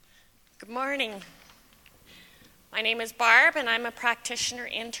Good morning. My name is Barb, and I'm a practitioner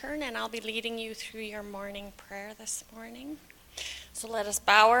intern, and I'll be leading you through your morning prayer this morning. So let us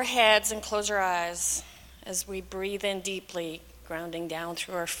bow our heads and close our eyes as we breathe in deeply, grounding down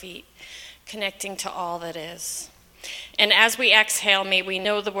through our feet, connecting to all that is. And as we exhale, may we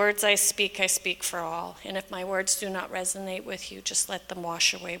know the words I speak for all. And if my words do not resonate with you, just let them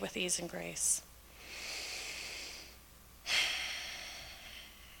wash away with ease and grace.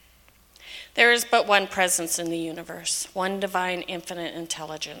 There is but one presence in the universe, one divine infinite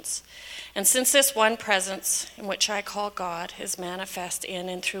intelligence. And since this one presence, in which I call God, is manifest in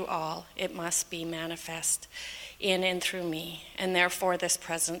and through all, it must be manifest in and through me. And therefore this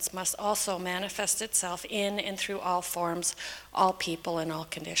presence must also manifest itself in and through all forms, all people, and all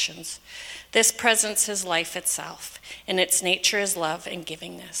conditions. This presence is life itself, and its nature is love and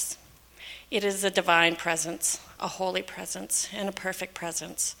givingness. It is a divine presence, a holy presence, and a perfect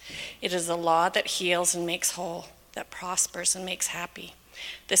presence. It is a law that heals and makes whole, that prospers and makes happy.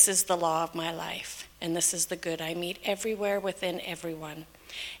 This is the law of my life, and this is the good I meet everywhere within everyone.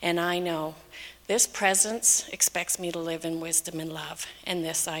 And I know this presence expects me to live in wisdom and love, and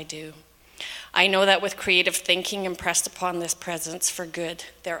this I do. I know that with creative thinking impressed upon this presence for good,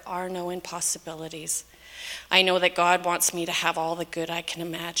 there are no impossibilities. I know that God wants me to have all the good I can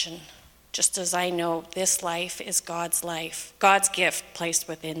imagine, just as I know this life is God's gift placed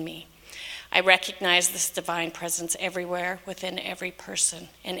within me. I recognize this divine presence everywhere, within every person,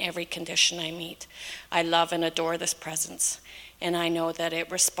 and every condition I meet. I love and adore this presence, and I know that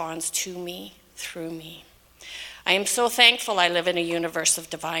it responds to me, through me. I am so thankful I live in a universe of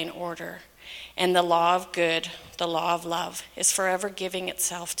divine order, and the law of good, the law of love, is forever giving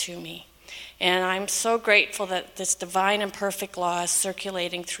itself to me. And I'm so grateful that this divine and perfect law is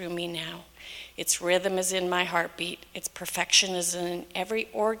circulating through me now. Its rhythm is in my heartbeat. Its perfection is in every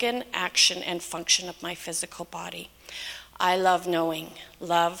organ, action, and function of my physical body. I love knowing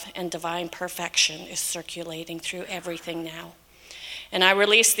love and divine perfection is circulating through everything now. And I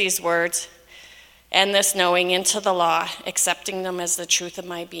release these words and this knowing into the law, accepting them as the truth of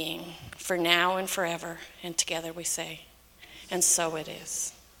my being, for now and forever. And together we say, and so it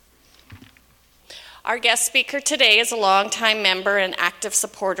is. Our guest speaker today is a longtime member and active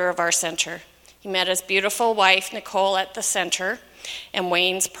supporter of our center. He met his beautiful wife, Nicole, at the center, and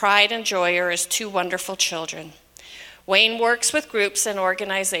Wayne's pride and joy are his two wonderful children. Wayne works with groups and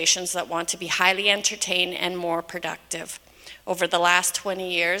organizations that want to be highly entertained and more productive. Over the last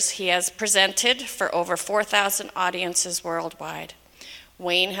 20 years, he has presented for over 4,000 audiences worldwide.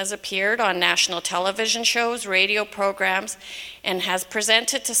 Wayne has appeared on national television shows, radio programs, and has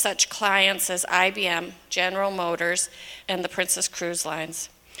presented to such clients as IBM, General Motors, and the Princess Cruise Lines.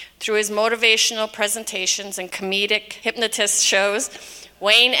 Through his motivational presentations and comedic hypnotist shows,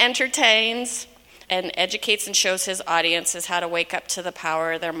 Wayne entertains and educates and shows his audiences how to wake up to the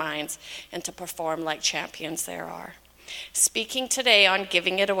power of their minds and to perform like champions there are. Speaking today on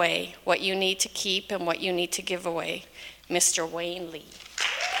giving it away, what you need to keep and what you need to give away, Mr. Wayne Lee.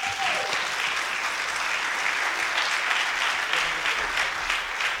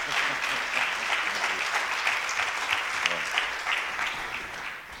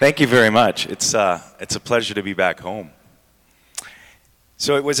 Thank you very much. It's a pleasure to be back home.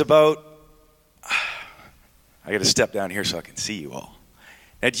 So it was about, I got to step down here so I can see you all.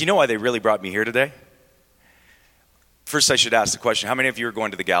 Now, do you know why they really brought me here today? First, I should ask the question, how many of you are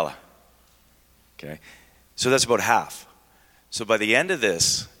going to the gala? Okay, so that's about half. So by the end of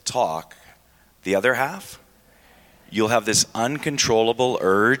this talk, the other half, you'll have this uncontrollable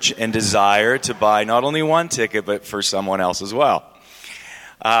urge and desire to buy not only one ticket, but for someone else as well.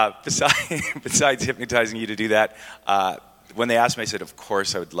 Besides hypnotizing you to do that, when they asked me, I said, of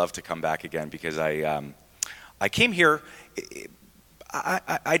course, I would love to come back again because I came here,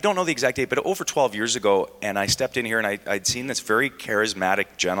 I don't know the exact date, but over 12 years ago, and I stepped in here and I'd seen this very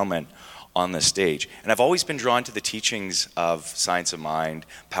charismatic gentleman on the stage. And I've always been drawn to the teachings of science of mind,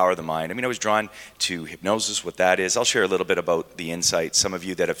 power of the mind. I mean, I was drawn to hypnosis, what that is. I'll share a little bit about the insights. Some of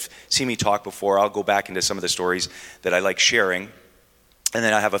you that have seen me talk before, I'll go back into some of the stories that I like sharing. And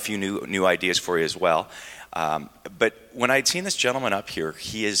then I have a few new ideas for you as well. But when I'd seen this gentleman up here,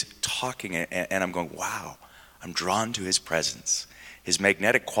 he is talking, and I'm going, wow, I'm drawn to his presence, his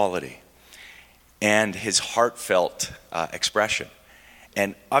magnetic quality, and his heartfelt expression.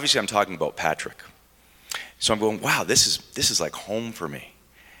 And obviously I'm talking about Patrick. So I'm going, wow, this is like home for me.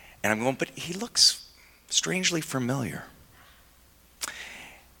 And I'm going, but he looks strangely familiar.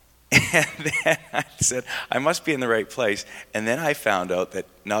 And then I said, I must be in the right place. And then I found out that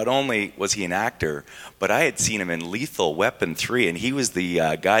not only was he an actor, but I had seen him in Lethal Weapon 3, and he was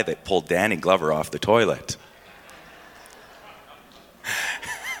the guy that pulled Danny Glover off the toilet.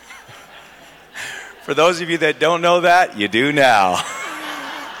 For those of you that don't know that, you do now.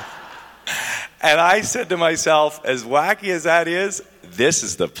 And I said to myself, as wacky as that is, this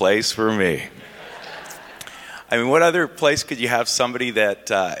is the place for me. I mean, what other place could you have somebody that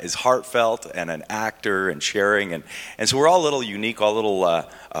is heartfelt and an actor and sharing? And so we're all a little unique, all a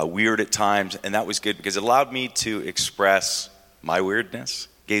little weird at times, and that was good because it allowed me to express my weirdness,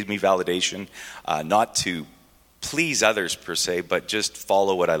 gave me validation, not to please others per se, but just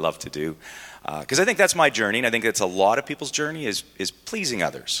follow what I love to do. Because I think that's my journey, and I think that's a lot of people's journey is pleasing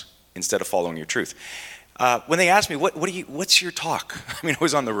others instead of following your truth. When they asked me, what's your talk? I mean, I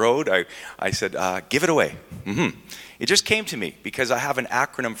was on the road. I said, give it away. Mm-hmm. It just came to me because I have an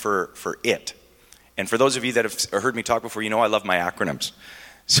acronym for IT. And for those of you that have heard me talk before, you know I love my acronyms.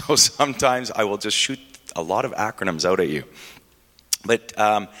 So sometimes I will just shoot a lot of acronyms out at you. But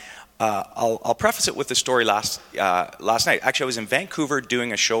I'll preface it with the story last night. Actually, I was in Vancouver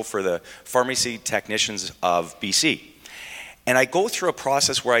doing a show for the Pharmacy Technicians of BC. And I go through a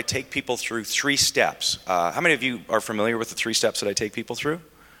process where I take people through 3 steps. How many of you are familiar with the 3 steps that I take people through?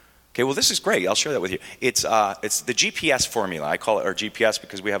 Okay, well, this is great. I'll share that with you. It's the GPS formula. I call it our GPS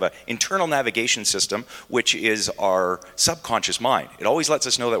because we have an internal navigation system, which is our subconscious mind. It always lets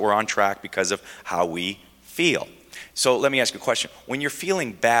us know that we're on track because of how we feel. So let me ask you a question. When you're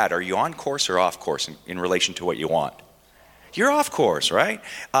feeling bad, are you on course or off course in relation to what you want? You're off course, right?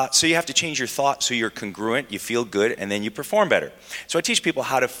 So you have to change your thought so you're congruent, you feel good, and then you perform better. So I teach people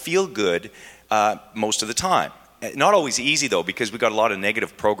how to feel good most of the time. Not always easy, though, because we've got a lot of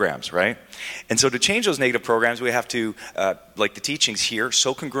negative programs, right? And so to change those negative programs, we have to, like the teachings here,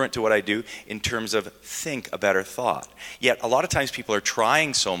 so congruent to what I do in terms of think a better thought. Yet a lot of times people are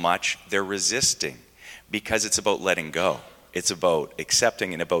trying so much, they're resisting because it's about letting go. It's about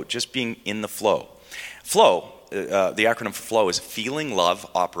accepting and about just being in the flow. Flow. The acronym for flow is feeling love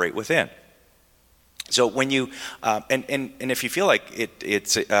operate within. So when you, and if you feel like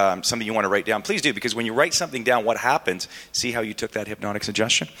it's something you want to write down, please do, because when you write something down, what happens, see how you took that hypnotic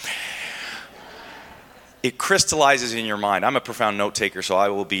suggestion? It crystallizes in your mind. I'm a profound note taker, so I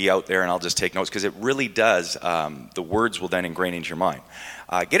will be out there and I'll just take notes because it really does, the words will then ingrain into your mind.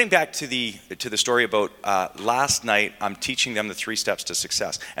 Getting back to the story about last night, I'm teaching them the 3 steps to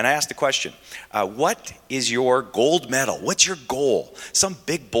success. And I asked the question, what is your gold medal? What's your goal? Some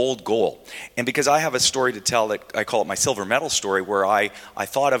big, bold goal. And because I have a story to tell that I call it my silver medal story, where I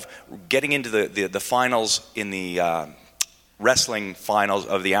thought of getting into the finals in the wrestling finals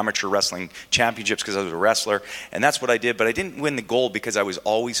of the amateur wrestling championships because I was a wrestler, and that's what I did, but I didn't win the gold because I was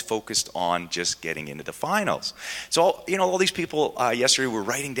always focused on just getting into the finals. So, you know, all these people yesterday were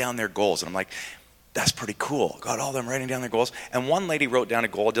writing down their goals, and I'm like, that's pretty cool. Got all of them writing down their goals, and one lady wrote down a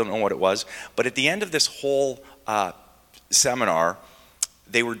goal, I don't know what it was, but at the end of this whole seminar,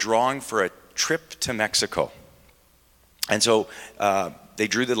 they were drawing for a trip to Mexico. And so they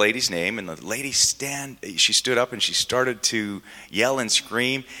drew the lady's name, and the lady she stood up and she started to yell and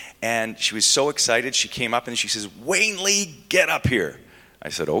scream, and she was so excited. She came up and she says, "Wayne Lee, get up here." I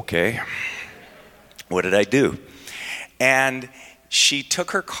said, "Okay." What did I do? And she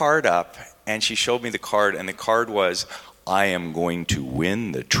took her card up and she showed me the card, and the card was, "I am going to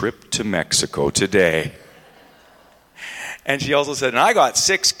win the trip to Mexico today." And she also said, "And I got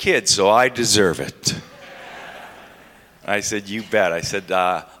 6 kids, so I deserve it." I said, "You bet." I said,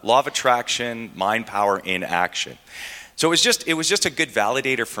 law of attraction, mind power in action. So it was just a good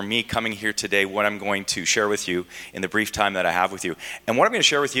validator for me coming here today, what I'm going to share with you in the brief time that I have with you. And what I'm going to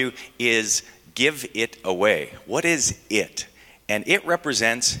share with you is give it away. What is it? And it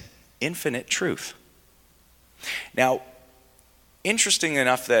represents infinite truth. Now, interesting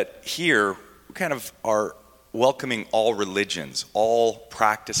enough that here we kind of are welcoming all religions, all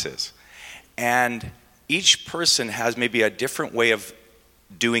practices. And each person has maybe a different way of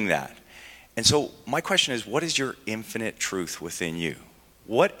doing that. And so my question is, what is your infinite truth within you?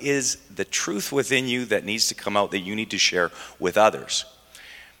 What is the truth within you that needs to come out that you need to share with others?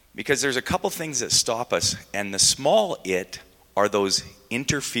 Because there's a couple things that stop us, and the small it are those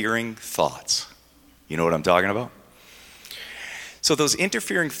interfering thoughts. You know what I'm talking about? So those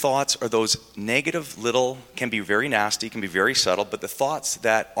interfering thoughts are those negative little, can be very nasty, can be very subtle, but the thoughts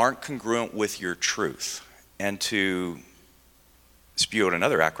that aren't congruent with your truth. And to spew out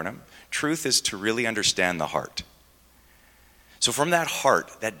another acronym, truth is to really understand the heart. So from that heart,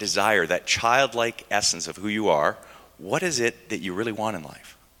 that desire, that childlike essence of who you are, what is it that you really want in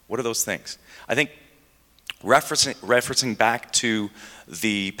life? What are those things? I think referencing back to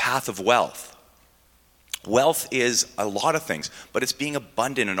the path of wealth. Wealth is a lot of things, but it's being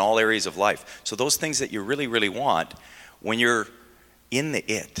abundant in all areas of life. So those things that you really, really want, when you're in the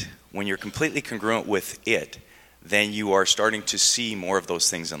it, when you're completely congruent with it, then you are starting to see more of those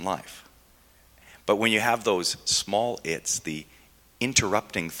things in life. But when you have those small its, the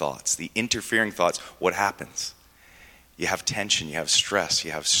interrupting thoughts, the interfering thoughts, what happens? You have tension, you have stress,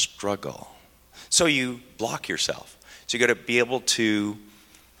 you have struggle. So you block yourself. So you got to be able to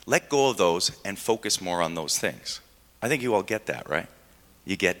let go of those and focus more on those things. I think you all get that, right?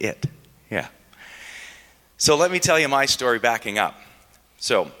 You get it. Yeah. So let me tell you my story backing up.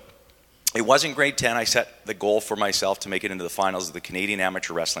 So it was in grade 10 I set the goal for myself to make it into the finals of the Canadian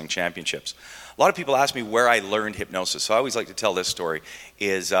Amateur Wrestling Championships. A lot of people ask me where I learned hypnosis. So I always like to tell this story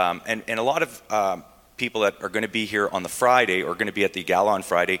is, and a lot of people that are going to be here on the Friday or going to be at the gala on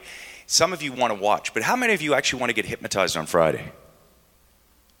Friday, some of you want to watch, but how many of you actually want to get hypnotized on Friday?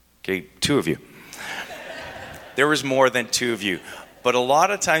 Okay, 2 of you. There was more than 2 of you. But a lot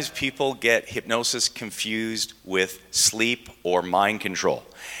of times people get hypnosis confused with sleep or mind control.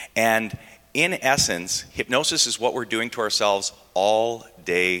 And in essence, hypnosis is what we're doing to ourselves all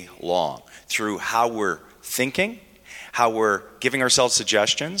day long through how we're thinking, how we're giving ourselves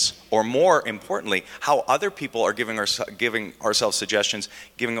suggestions, or more importantly, how other people are giving ourselves suggestions,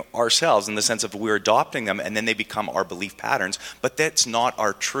 giving ourselves in the sense of we're adopting them and then they become our belief patterns, but that's not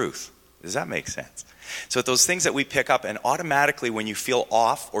our truth. Does that make sense? So those things that we pick up, and automatically when you feel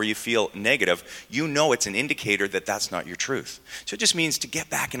off or you feel negative, you know it's an indicator that that's not your truth. So it just means to get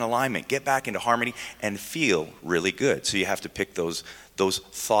back in alignment, get back into harmony, and feel really good. So you have to pick those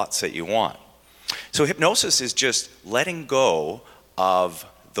thoughts that you want. So hypnosis is just letting go of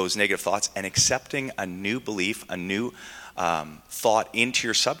those negative thoughts and accepting a new belief, a new thought into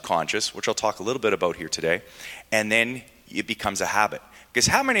your subconscious, which I'll talk a little bit about here today, and then it becomes a habit. Because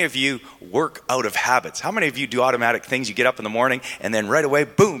how many of you work out of habits? How many of you do automatic things? You get up in the morning and then right away,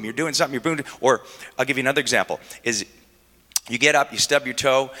 boom, you're doing something, or I'll give you another example, is you get up, you stub your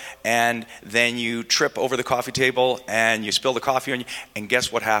toe, and then you trip over the coffee table and you spill the coffee on you, and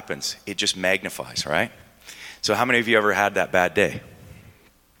guess what happens? It just magnifies, right? So how many of you ever had that bad day?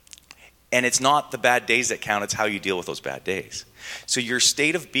 And it's not the bad days that count, it's how you deal with those bad days. So your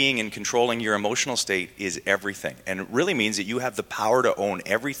state of being and controlling your emotional state is everything. And it really means that you have the power to own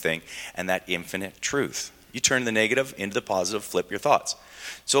everything and that infinite truth. You turn the negative into the positive, flip your thoughts.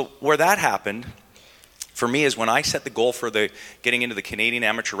 So where that happened for me is when I set the goal for getting into the Canadian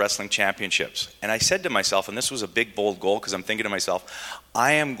Amateur Wrestling Championships. And I said to myself, and this was a big, bold goal because I'm thinking to myself,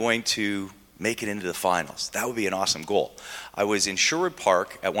 I am going to make it into the finals. That would be an awesome goal. I was in Sherwood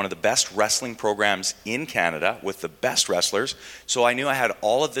Park at one of the best wrestling programs in Canada with the best wrestlers, so I knew I had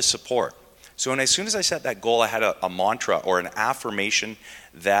all of this support. So as soon as I set that goal, I had a mantra or an affirmation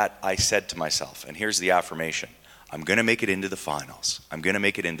that I said to myself, and here's the affirmation: I'm going to make it into the finals. I'm going to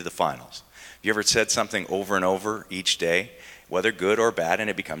make it into the finals. Have you ever said something over and over each day, whether good or bad, and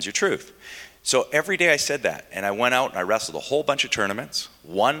it becomes your truth? So every day I said that, and I went out and I wrestled a whole bunch of tournaments,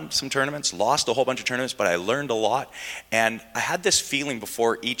 won some tournaments, lost a whole bunch of tournaments, but I learned a lot. And I had this feeling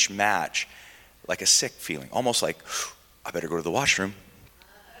before each match, like a sick feeling, almost like, I better go to the washroom.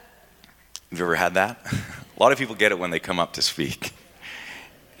 Have you ever had that? A lot of people get it when they come up to speak.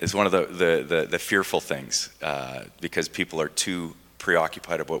 It's one of the fearful things because people are too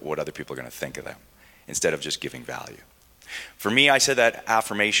preoccupied about what other people are going to think of them instead of just giving value. For me, I said that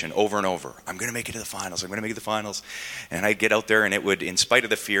affirmation over and over. I'm going to make it to the finals. I'm going to make it to the finals. And I'd get out there and it would, in spite of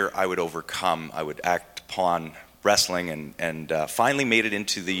the fear, I would overcome. I would act upon wrestling and finally made it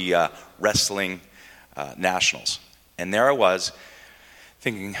into the wrestling nationals. And there I was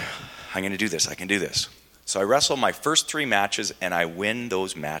thinking, I'm going to do this. I can do this. So I wrestled my first 3 matches and I win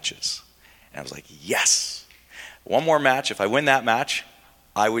those matches. And I was like, yes. One more match. If I win that match,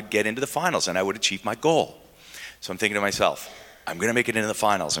 I would get into the finals and I would achieve my goal. So I'm thinking to myself, I'm going to make it into the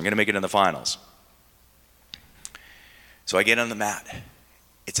finals. I'm going to make it in the finals. So I get on the mat.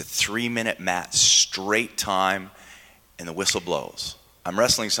 It's a 3-minute mat, straight time, and the whistle blows. I'm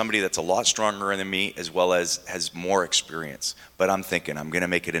wrestling somebody that's a lot stronger than me as well as has more experience. But I'm thinking, I'm going to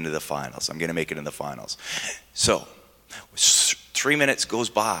make it into the finals. I'm going to make it in the finals. So 3 minutes goes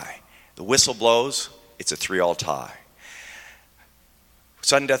by. The whistle blows. It's a 3-all tie.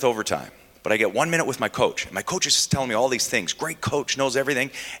 Sudden death overtime. But I get 1 minute with my coach. And my coach is telling me all these things. Great coach, knows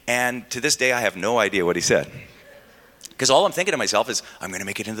everything. And to this day, I have no idea what he said. Because all I'm thinking to myself is, I'm going to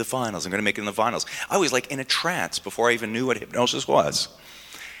make it into the finals. I'm going to make it in the finals. I was like in a trance before I even knew what hypnosis was.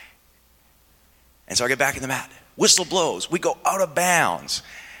 And so I get back in the mat. Whistle blows. We go out of bounds.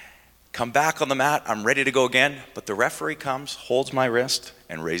 Come back on the mat. I'm ready to go again. But the referee comes, holds my wrist,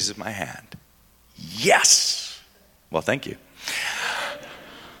 and raises my hand. Yes! Well, thank you.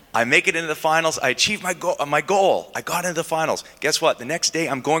 I make it into the finals. I achieve my goal. I got into the finals. Guess what? The next day,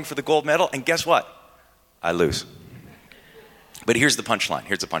 I'm going for the gold medal. And guess what? I lose. But here's the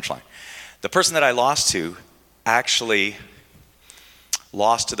punchline. The person that I lost to actually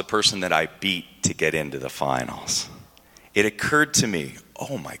lost to the person that I beat to get into the finals. It occurred to me,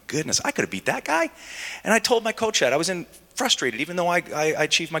 oh my goodness, I could have beat that guy. And I told my coach that. I was frustrated even though I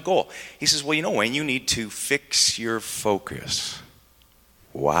achieved my goal. He says, well, you know, Wayne, you need to fix your focus.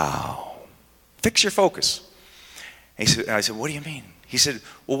 Wow. Fix your focus. And I said, what do you mean? He said,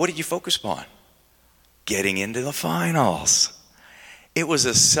 well, what did you focus upon? Getting into the finals. It was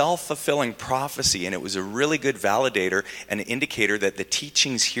a self-fulfilling prophecy, and it was a really good validator and an indicator that the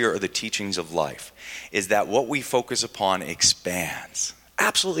teachings here are the teachings of life, is that what we focus upon expands.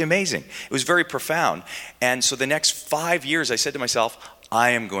 Absolutely amazing. It was very profound. And so the next 5 years, I said to myself,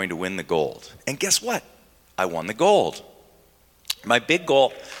 I am going to win the gold. And guess what? I won the gold. My big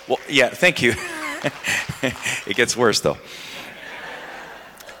goal, well, yeah, thank you. It gets worse, though.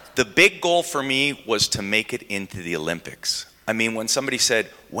 The big goal for me was to make it into the Olympics. I mean, when somebody said,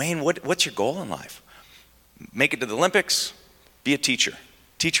 Wayne, what's your goal in life? Make it to the Olympics, be a teacher.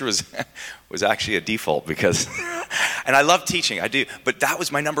 Teacher was actually a default because, and I love teaching, I do, but that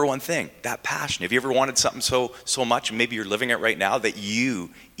was my number one thing, that passion. Have you ever wanted something so much, and maybe you're living it right now, that you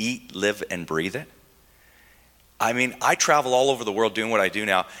eat, live, and breathe it? I mean, I travel all over the world doing what I do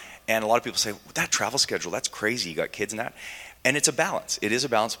now, and a lot of people say, that travel schedule, that's crazy, you got kids and that. And it's a balance, it is a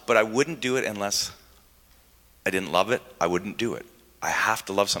balance, but I wouldn't do it unless I didn't love it, I wouldn't do it. I have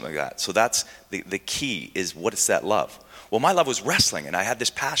to love something like that. So that's the key, is what is that love? Well, my love was wrestling, and I had this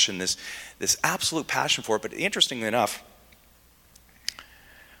passion, this absolute passion for it. But interestingly enough,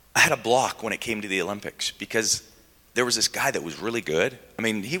 I had a block when it came to the Olympics because there was this guy that was really good. I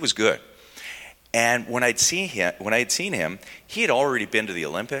mean, he was good. And when I had seen him, he had already been to the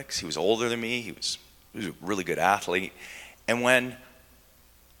Olympics. He was older than me. He was a really good athlete. And when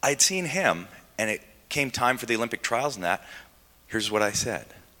I had seen him, and it came time for the Olympic trials and that, here's what I said: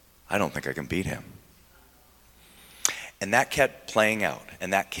 I don't think I can beat him. And that kept playing out,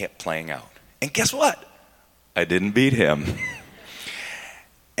 and that kept playing out. And guess what? I didn't beat him.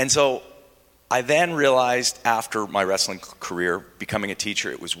 And so I then realized, after my wrestling career, becoming a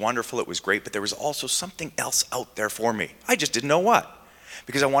teacher, it was wonderful, it was great, but there was also something else out there for me. I just didn't know what,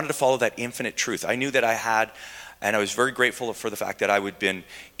 because I wanted to follow that infinite truth. I knew that I had, and I was very grateful for the fact that I had been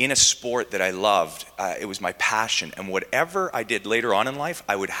in a sport that I loved. It was my passion, and whatever I did later on in life,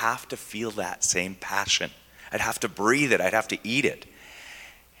 I would have to feel that same passion. I'd have to breathe it. I'd have to eat it.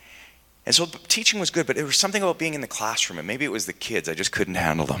 And so teaching was good, but there was something about being in the classroom, and maybe it was the kids. I just couldn't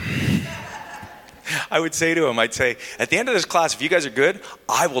handle them. I would say to them, I'd say, at the end of this class, if you guys are good,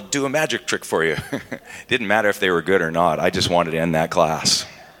 I will do a magic trick for you. Didn't matter if they were good or not. I just wanted to end that class.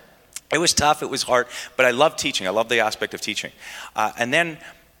 It was tough. It was hard, but I loved teaching. I loved the aspect of teaching. And then,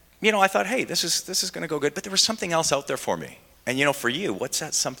 I thought, hey, this is going to go good, but there was something else out there for me. And for you, what's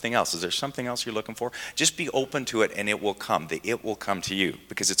that something else? Is there something else you're looking for? Just be open to it, and it will come. It will come to you,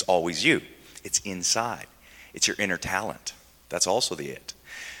 because it's always you. It's inside. It's your inner talent. That's also the it.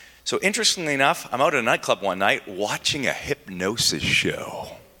 So interestingly enough, I'm out at a nightclub one night watching a hypnosis show.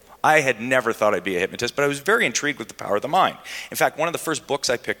 I had never thought I'd be a hypnotist, but I was very intrigued with the power of the mind. In fact, one of the first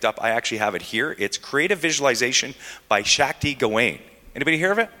books I picked up, I actually have it here. It's Creative Visualization by Shakti Gawain. Anybody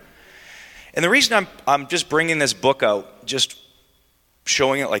hear of it? And the reason I'm just bringing this book out, just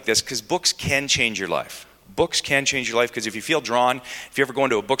showing it like this, because books can change your life. Books can change your life, because if you feel drawn, if you ever go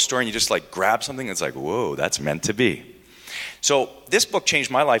into a bookstore and you just grab something, it's like, whoa, that's meant to be. So this book changed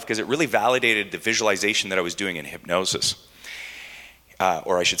my life because it really validated the visualization that I was doing in hypnosis,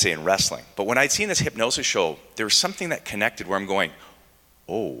 or I should say in wrestling. But when I'd seen this hypnosis show, there was something that connected where I'm going,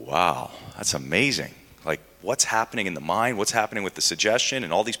 oh, wow, that's amazing. What's happening in the mind, what's happening with the suggestion,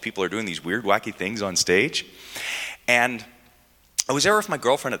 and all these people are doing these weird, wacky things on stage. And I was there with my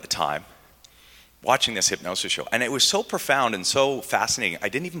girlfriend at the time, watching this hypnosis show, and it was so profound and so fascinating, I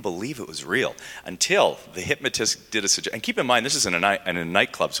didn't even believe it was real until the hypnotist did a suggestion. And keep in mind, this is in a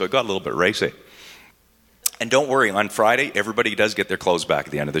nightclub, so it got a little bit racy. And don't worry, on Friday, everybody does get their clothes back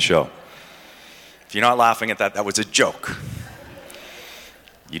at the end of the show. If you're not laughing at that, that was a joke.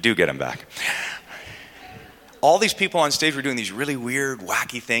 You do get them back. All these people on stage were doing these really weird,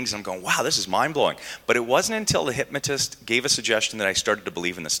 wacky things, and I'm going, wow, this is mind-blowing. But it wasn't until the hypnotist gave a suggestion that I started to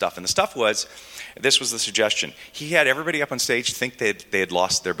believe in the stuff. And the stuff was, this was the suggestion. He had everybody up on stage think they had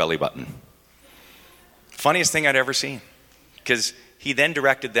lost their belly button. Funniest thing I'd ever seen. Because he then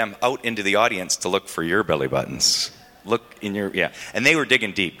directed them out into the audience to look for your belly buttons. Look in your, yeah. And they were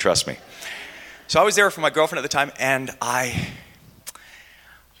digging deep, trust me. So I was there for my girlfriend at the time, and I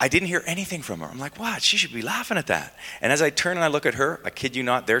didn't hear anything from her. I'm like, what? She should be laughing at that. And as I turn and I look at her, I kid you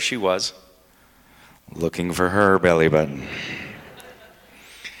not, there she was, looking for her belly button.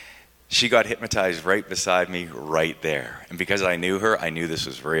 She got hypnotized right beside me, right there. And because I knew her, I knew this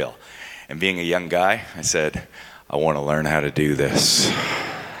was real. And being a young guy, I said, I want to learn how to do this.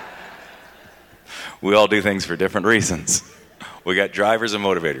 We all do things for different reasons. We got drivers and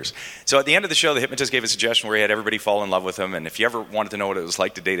motivators. So at the end of the show, the hypnotist gave a suggestion where he had everybody fall in love with him. And if you ever wanted to know what it was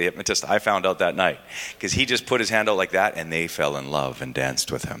like to date a hypnotist, I found out that night. Because he just put his hand out like that, and they fell in love and danced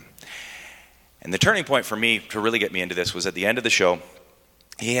with him. And the turning point for me to really get me into this was at the end of the show,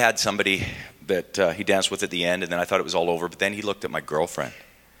 he had somebody that he danced with at the end, and then I thought it was all over. But then he looked at my girlfriend,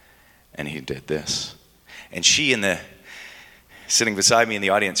 and he did this. And she, sitting beside me in the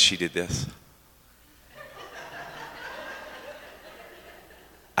audience, she did this.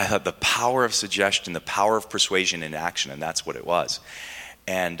 I thought the power of suggestion, the power of persuasion in action, and that's what it was.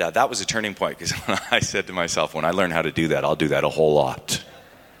 And that was a turning point, because I said to myself, when I learn how to do that, I'll do that a whole lot.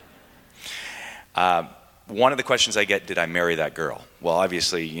 One of the questions I get, did I marry that girl? Well,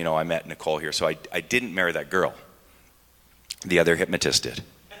 obviously, I met Nicole here, so I didn't marry that girl. The other hypnotist did.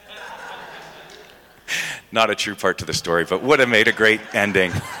 Not a true part to the story, but would have made a great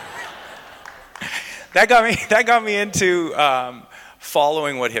ending. That got me into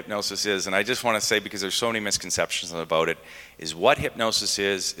following what hypnosis is, and I just want to say, because there's so many misconceptions about it, is what hypnosis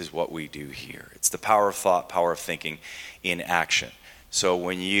is what we do here. It's the power of thought, power of thinking in action. So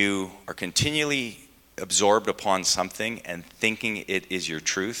when you are continually absorbed upon something and thinking it is your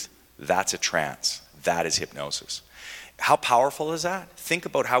truth, that's a trance. That is hypnosis. How powerful is that? Think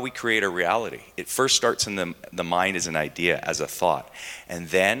about how we create a reality. It first starts in the mind as an idea, as a thought, and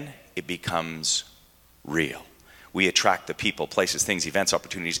then it becomes real. We attract the people, places, things, events,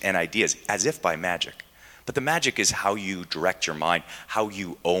 opportunities, and ideas as if by magic. But the magic is how you direct your mind, how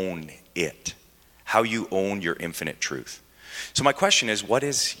you own it, how you own your infinite truth. So my question is, what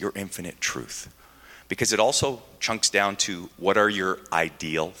is your infinite truth? Because it also chunks down to, what are your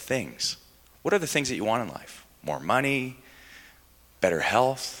ideal things? What are the things that you want in life? More money, better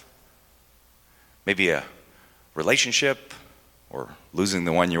health, maybe a relationship, or losing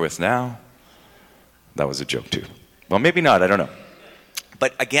the one you're with now. That was a joke too. Well, maybe not, I don't know.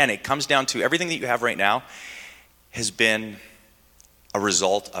 But again, it comes down to everything that you have right now has been a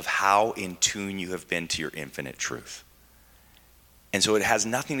result of how in tune you have been to your infinite truth. And so it has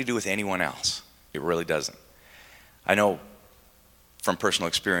nothing to do with anyone else. It really doesn't. I know from personal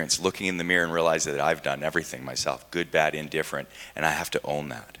experience, looking in the mirror and realizing that I've done everything myself, good, bad, indifferent, and I have to own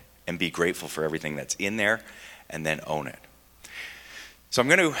that and be grateful for everything that's in there and then own it. So I'm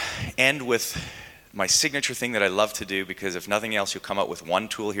going to end with my signature thing that I love to do, because if nothing else, you'll come out with one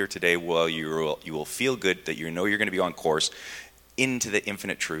tool here today. Well, you will feel good that you know you're going to be on course into the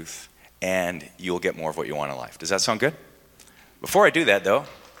infinite truth, and you'll get more of what you want in life. Does that sound good? Before I do that, though,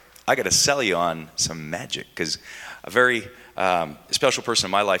 I got to sell you on some magic, because a very special person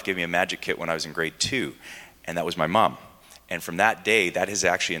in my life gave me a magic kit when I was in grade 2, and that was my mom. And from that day, that has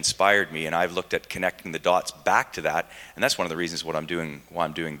actually inspired me, and I've looked at connecting the dots back to that, and that's one of the reasons why I'm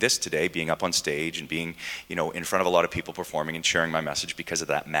doing this today, being up on stage and being, in front of a lot of people performing and sharing my message, because of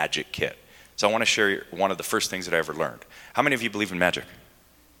that magic kit. So I want to share one of the first things that I ever learned. How many of you believe in magic?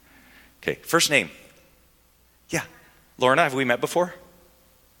 Okay, first name. Yeah. Lorna, have we met before?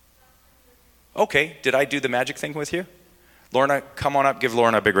 Okay, did I do the magic thing with you? Lorna, come on up, give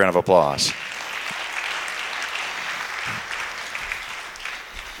Lorna a big round of applause.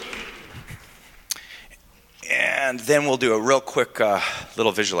 And then we'll do a real quick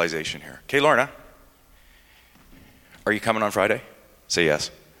little visualization here. Okay, Lorna, are you coming on Friday? Say yes.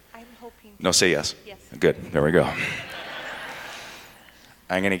 I'm hoping. No, say yes. Yes. Good, there we go.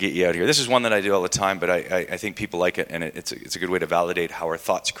 I'm going to get you out here. This is one that I do all the time, but I think people like it, and it's a good way to validate how our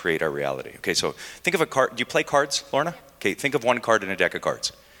thoughts create our reality. Okay, so think of a card. Do you play cards, Lorna? Okay, think of one card in a deck of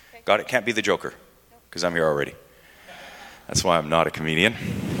cards. Okay. Got it? Can't be the Joker, because I'm here already. That's why I'm not a comedian.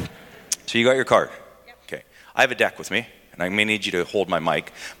 So you got your card. Yep. Okay, I have a deck with me, and I may need you to hold my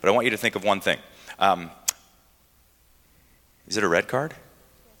mic, but I want you to think of one thing. Is it a red card?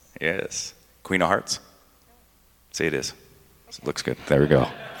 Yes. Queen of Hearts? No. Say it is. Okay. Looks good. There we go.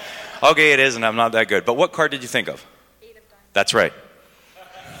 Okay, it is, and I'm not that good. But what card did you think of? 8 of Diamonds. That's right.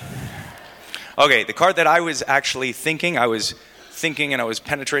 Okay, the card that I was actually thinking, I was thinking and I was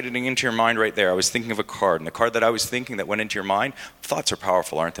penetrating into your mind right there. I was thinking of a card, and the card that I was thinking that went into your mind, thoughts are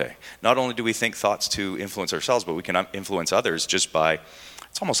powerful, aren't they? Not only do we think thoughts to influence ourselves, but we can influence others just by,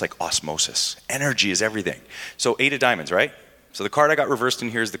 it's almost like osmosis. Energy is everything. So 8 of diamonds, right? So the card I got reversed in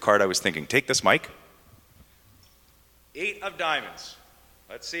here is the card I was thinking. Take this, Mike. 8 of diamonds.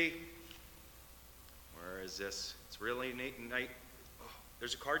 Let's see. Where is this? It's really neat and nice. Oh,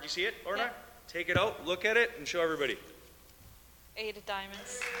 there's a card. You see it, Lorna? Yeah. Take it out, look at it, and show everybody. 8 of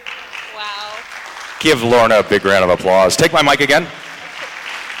diamonds. Wow. Give Lorna a big round of applause. Take my mic again. Wow,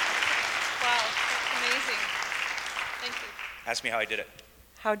 that's amazing. Thank you. Ask me how I did it.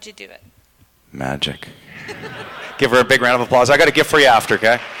 How'd you do it? Magic. Give her a big round of applause. I got a gift for you after,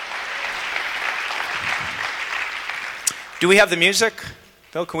 okay? Do we have the music?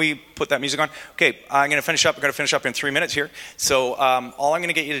 Bill, can we put that music on? Okay, I'm going to finish up. I'm going to finish up in 3 minutes here. So all I'm going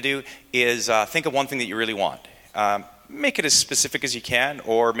to get you to do is think of one thing that you really want. Make it as specific as you can,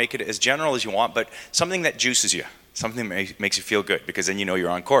 or make it as general as you want, but something that juices you, something that makes you feel good, because then you know you're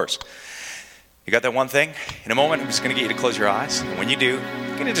on course. You got that one thing? In a moment, I'm just going to get you to close your eyes. And when you do,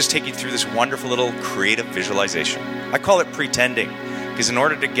 I'm going to just take you through this wonderful little creative visualization. I call it pretending, because in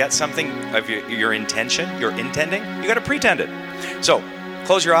order to get something of your intention, your intending, you got to pretend it. So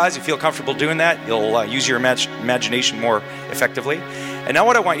close your eyes. If you feel comfortable doing that, you'll use your imagination more effectively. And now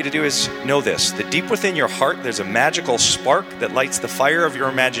what I want you to do is know this, that deep within your heart, there's a magical spark that lights the fire of your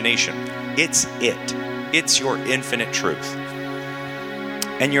imagination. It's it. It's your infinite truth.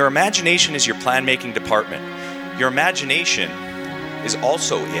 And your imagination is your plan-making department. Your imagination is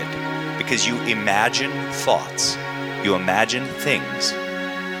also it, because you imagine thoughts. You imagine things,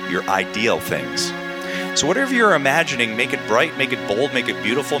 your ideal things. So whatever you're imagining, make it bright, make it bold, make it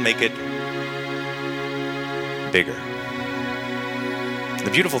beautiful, make it bigger.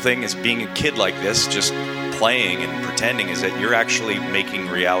 The beautiful thing is being a kid like this, just playing and pretending, is that you're actually making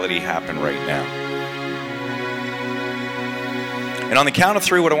reality happen right now. And on the count of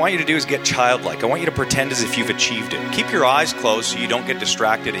 3, what I want you to do is get childlike. I want you to pretend as if you've achieved it. Keep your eyes closed so you don't get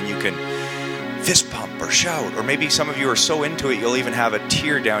distracted and you can fist pump or shout, or maybe some of you are so into it you'll even have a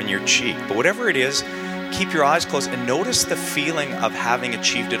tear down your cheek. But whatever it is, keep your eyes closed and notice the feeling of having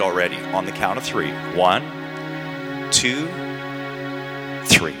achieved it already. On the count of 3. 1, 2,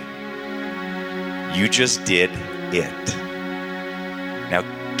 3. You just did it. Now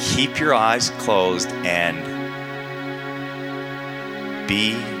keep your eyes closed and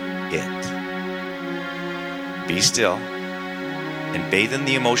be it. Be still and bathe in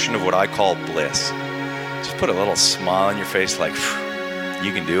the emotion of what I call bliss. Just put a little smile on your face like,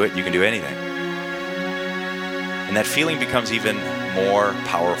 you can do it, you can do anything. And that feeling becomes even more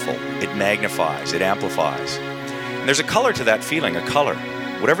powerful. It magnifies, it amplifies. And there's a color to that feeling, a color.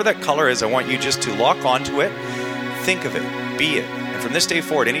 Whatever that color is, I want you just to lock onto it, think of it, be it. And from this day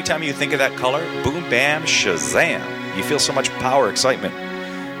forward, anytime you think of that color, boom, bam, shazam. You feel so much power, excitement.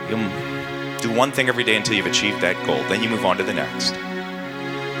 You'll do one thing every day until you've achieved that goal. Then you move on to the next.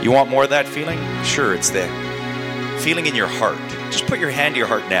 You want more of that feeling? Sure, it's the feeling in your heart. Just put your hand to your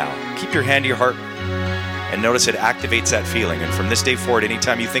heart now. Keep your hand to your heart and notice it activates that feeling. And from this day forward,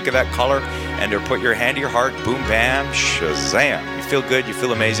 anytime you think of that color and or put your hand to your heart, boom, bam, shazam. You feel good, you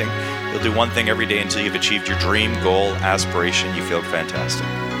feel amazing. You'll do one thing every day until you've achieved your dream, goal, aspiration. You feel fantastic.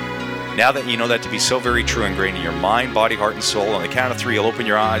 Now that you know that to be so very true, ingrained in your mind, body, heart, and soul, on the count of 3, you'll open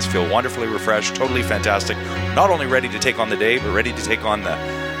your eyes, feel wonderfully refreshed, totally fantastic, not only ready to take on the day, but ready to take on the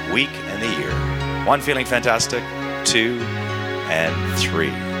week and the year. 1, feeling fantastic. 2, and 3,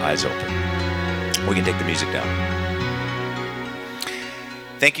 eyes open. We can take the music down.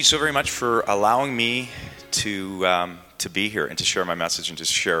 Thank you so very much for allowing me to be here and to share my message and to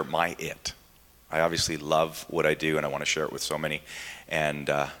share my it. I obviously love what I do, and I want to share it with so many, and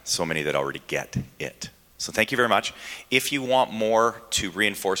so many that already get it. So thank you very much. If you want more to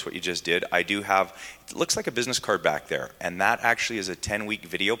reinforce what you just did, I do have, it looks like a business card back there, and that actually is a 10-week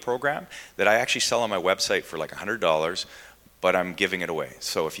video program that I actually sell on my website for like $100, but I'm giving it away.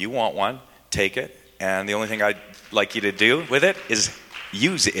 So if you want one, take it, and the only thing I'd like you to do with it is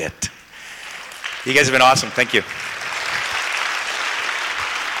use it. You guys have been awesome. Thank you.